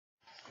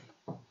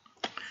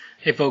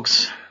Hey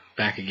folks,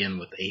 back again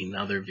with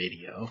another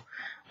video.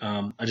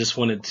 I just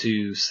wanted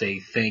to say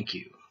thank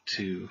you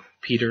to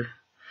Peter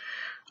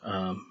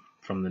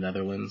from the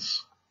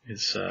Netherlands.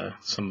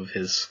 Some of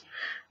his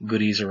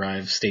goodies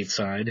arrived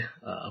stateside,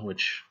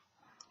 which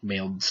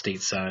mailed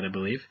stateside, I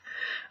believe.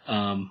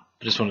 I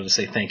just wanted to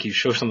say thank you,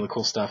 show some of the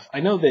cool stuff.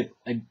 I know that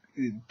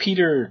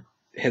Peter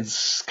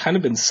has kind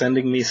of been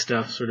sending me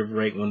stuff sort of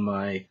right when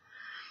my,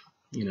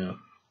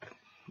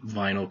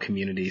 vinyl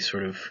community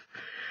sort of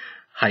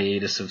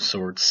hiatus of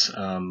sorts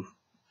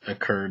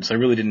occurred, so I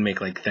really didn't make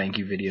thank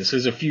you videos. So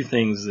there's a few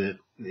things that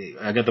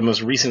I got, the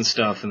most recent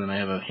stuff, and then I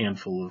have a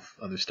handful of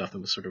other stuff that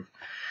was sort of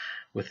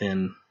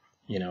within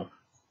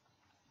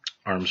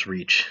arm's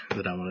reach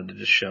that I wanted to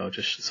just show,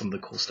 just some of the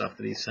cool stuff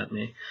that he sent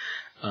me.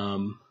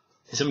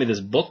 He sent me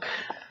this book,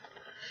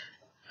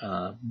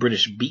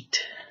 British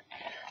Beat.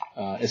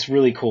 It's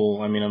really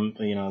cool. I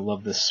mean, I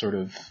love this sort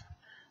of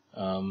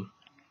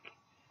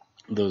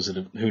those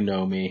who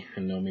know me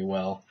and know me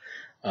well.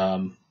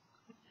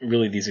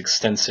 Really these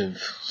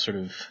extensive sort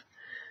of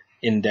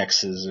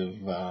indexes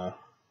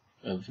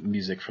of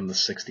music from the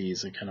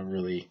 60s. I kind of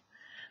really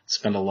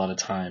spend a lot of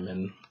time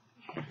in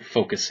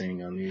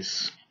focusing on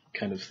these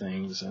kind of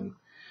things, and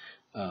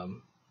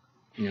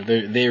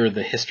they are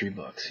the history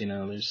books.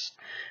 There's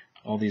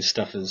all these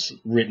stuff is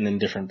written in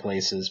different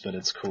places, but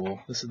it's cool.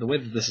 The way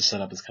that this is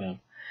set up is kind of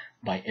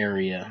by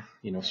area,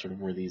 sort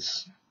of where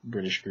these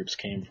British groups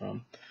came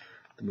from.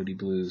 The Moody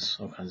Blues,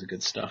 all kinds of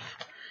good stuff.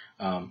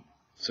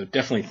 So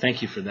definitely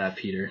thank you for that,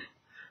 Peter.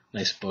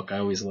 Nice book. I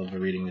always love the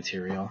reading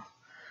material.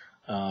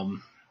 I'll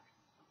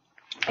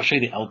show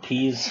you the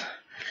LPs.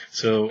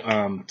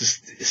 So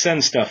just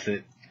send stuff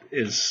that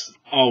is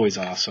always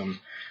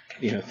awesome.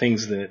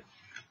 Things that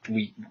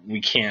we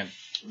can't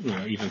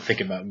even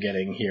think about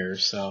getting here.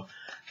 So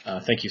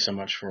thank you so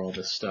much for all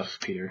this stuff,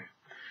 Peter.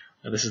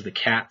 This is the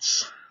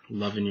Cats,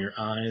 Love in Your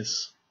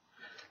Eyes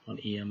on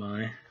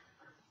EMI.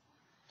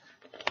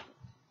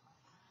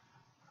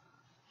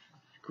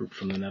 Group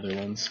from the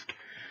Netherlands.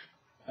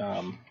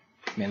 Man,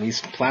 these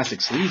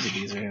plastic sleeves of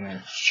these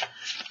are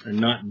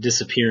not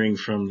disappearing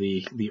from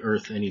the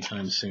earth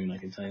anytime soon, I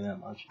can tell you that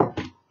much.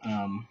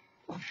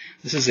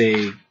 This is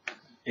a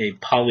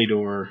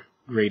Polydor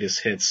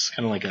greatest hits,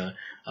 kind of like a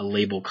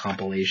label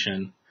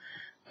compilation.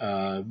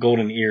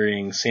 Golden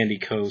Earring, Sandy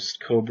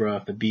Coast,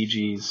 Cobra, The Bee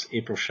Gees,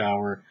 April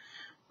Shower,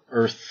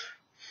 Earth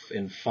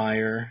and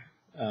Fire,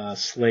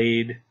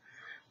 Slade,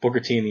 Booker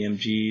T and the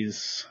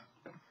MGs,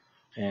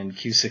 and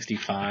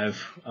Q65.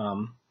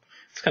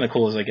 It's kind of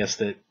cool, I guess,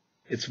 that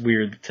it's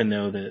weird to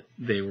know that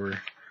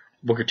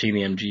Booker T and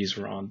the MGs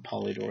were on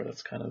Polydor.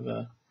 That's kind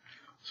of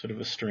sort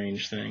of a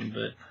strange thing,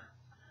 but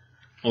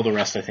all the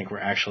rest I think were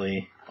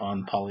actually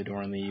on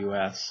Polydor in the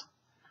US.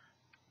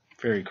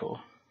 Very cool.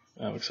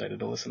 I'm excited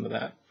to listen to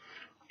that.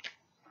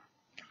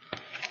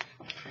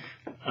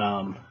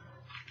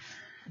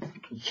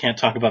 You can't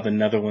talk about the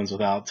Netherlands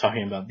without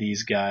talking about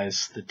these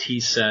guys. The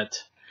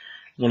T-Set,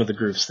 one of the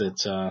groups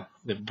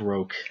that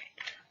broke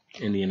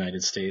in the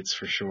United States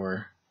for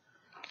sure.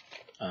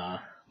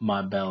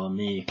 Ma Belle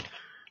Amie,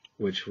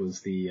 which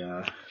was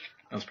that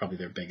was probably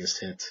their biggest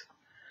hit.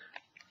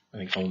 I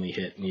think only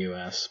hit in the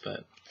US,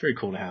 but very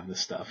cool to have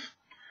this stuff.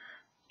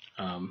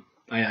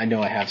 I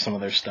know I have some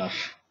of their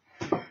stuff,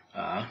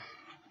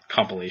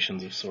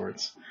 compilations of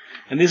sorts,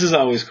 and this is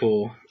always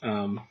cool.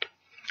 I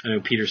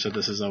know Peter said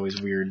this is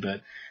always weird,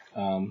 but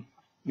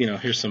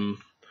here's some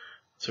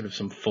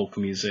folk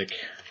music.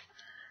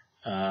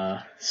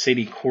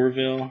 Sadie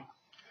Corville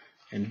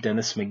and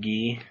Dennis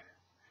McGee.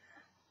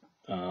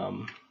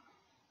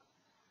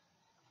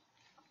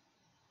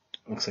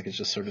 Looks like it's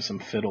just sort of some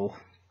fiddle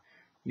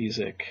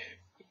music.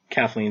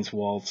 Kathleen's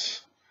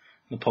Waltz,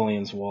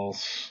 Napoleon's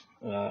Waltz,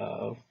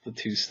 the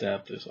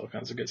two-step. There's all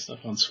kinds of good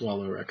stuff on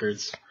Swallow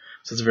Records.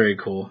 So it's very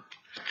cool.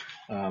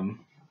 I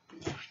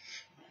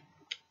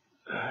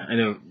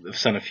know I've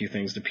sent a few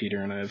things to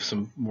Peter, and I have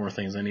some more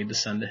things I need to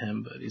send to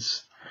him, but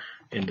he's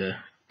into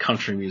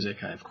country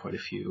music. I have quite a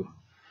few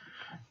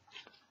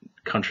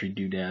country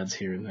doodads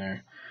here and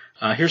there.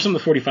 Here's some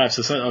of the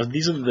 45s. So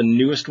these are the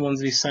newest ones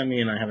that he sent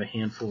me, and I have a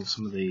handful of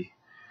some of the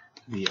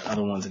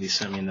other ones that he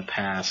sent me in the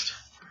past.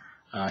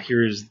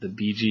 Here's the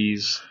Bee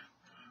Gees,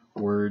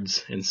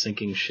 Words and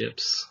Sinking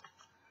Ships.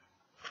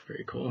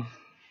 Very cool.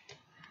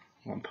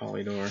 On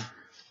Polydor.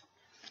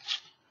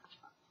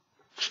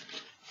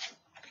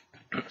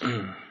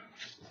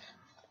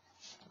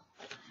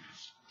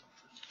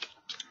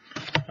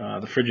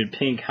 The Frigid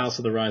Pink, House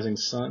of the Rising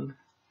Sun,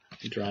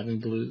 the Driving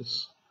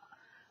Blues.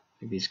 I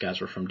think these guys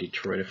were from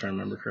Detroit, if I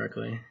remember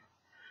correctly.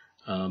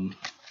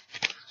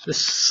 This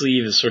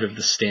sleeve is sort of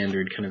the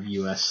standard kind of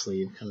US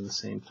sleeve, kind of the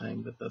same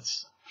thing, but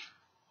that's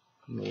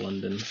from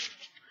London.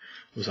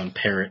 It was on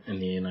Parrot in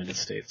the United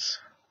States.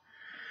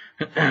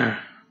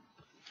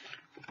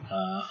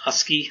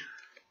 Husky,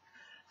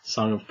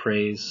 Song of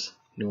Praise,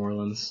 New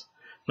Orleans.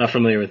 Not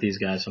familiar with these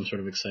guys, so I'm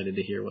sort of excited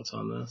to hear what's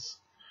on this.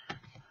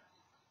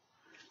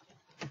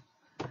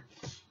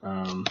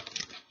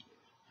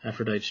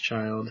 Aphrodite's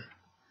Child,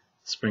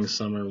 Spring,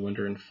 Summer,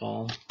 Winter, and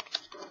Fall.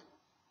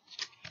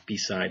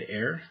 B-side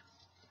Air.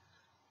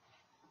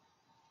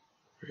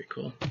 Very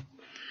cool.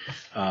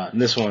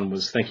 And this one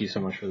was, thank you so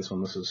much for this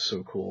one. This was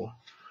so cool.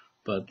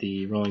 But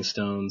the Rolling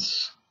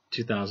Stones,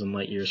 2,000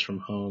 Light Years from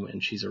Home,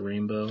 and She's a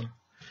Rainbow.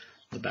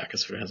 The back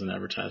sort of has an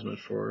advertisement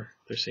for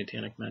their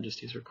Satanic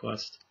Majesty's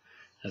Request.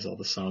 Has all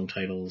the song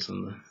titles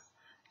and the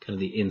kind of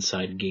the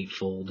inside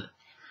gatefold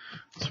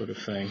sort of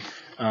thing.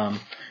 And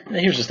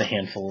here's just a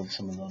handful of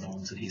some of the other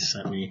ones that he's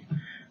sent me.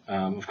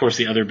 Of course,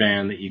 the other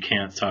band that you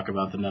can't talk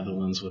about the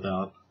Netherlands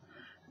without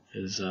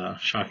is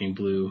Shocking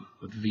Blue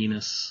with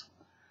Venus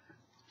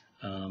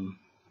and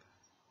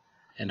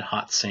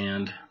Hot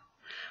Sand.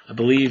 I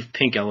believe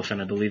Pink Elephant,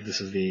 I believe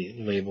this is the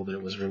label that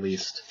it was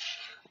released.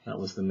 That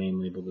was the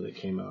main label that it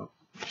came out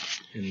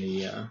in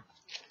the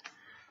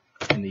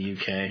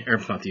UK, or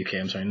not the UK,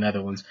 I'm sorry,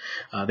 Netherlands.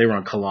 They were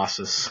on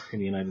Colossus in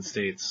the United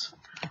States.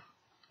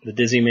 The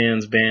Dizzy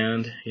Man's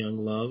Band,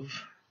 Young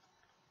Love,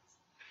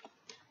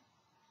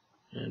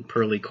 and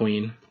Pearly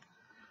Queen,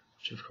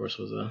 which of course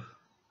was a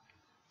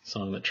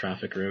song that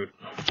Traffic wrote.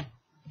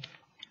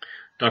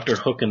 Dr.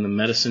 Hook and the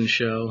Medicine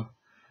Show,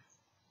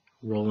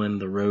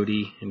 Roland the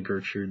Roadie and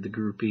Gertrude the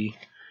Groupie,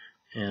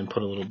 and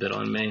Put a Little Bit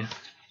on Me.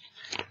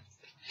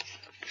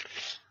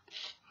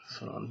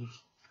 This one on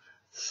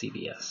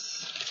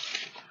CBS.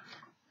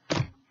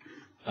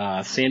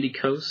 Sandy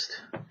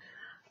Coast,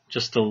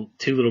 Just the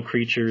Two Little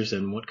Creatures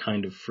and What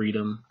Kind of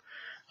Freedom.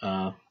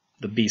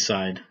 The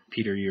B-side,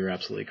 Peter, you're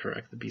absolutely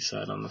correct. The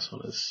B-side on this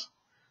one is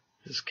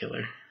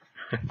killer.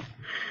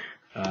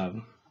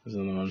 There's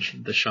another one,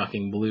 The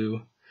Shocking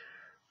Blue,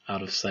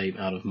 Out of Sight,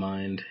 Out of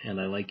Mind, and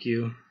I Like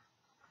You.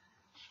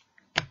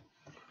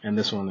 And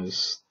this one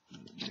is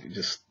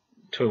just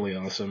totally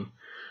awesome.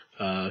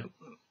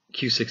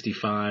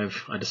 Q65,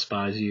 I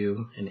Despise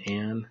You, and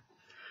Anne.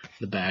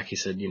 The back, he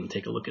said,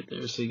 take a look at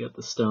there. So you got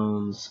the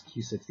Stones,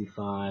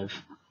 Q65,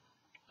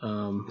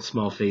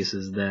 Small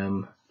Faces,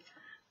 Them,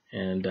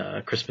 and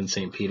Crispin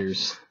St.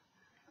 Peter's,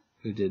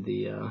 who did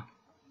the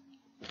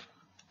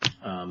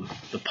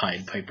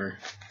Pied Piper.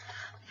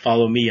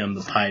 Follow me, I'm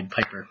the Pied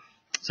Piper.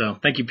 So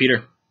thank you,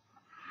 Peter.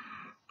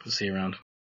 We'll see you around.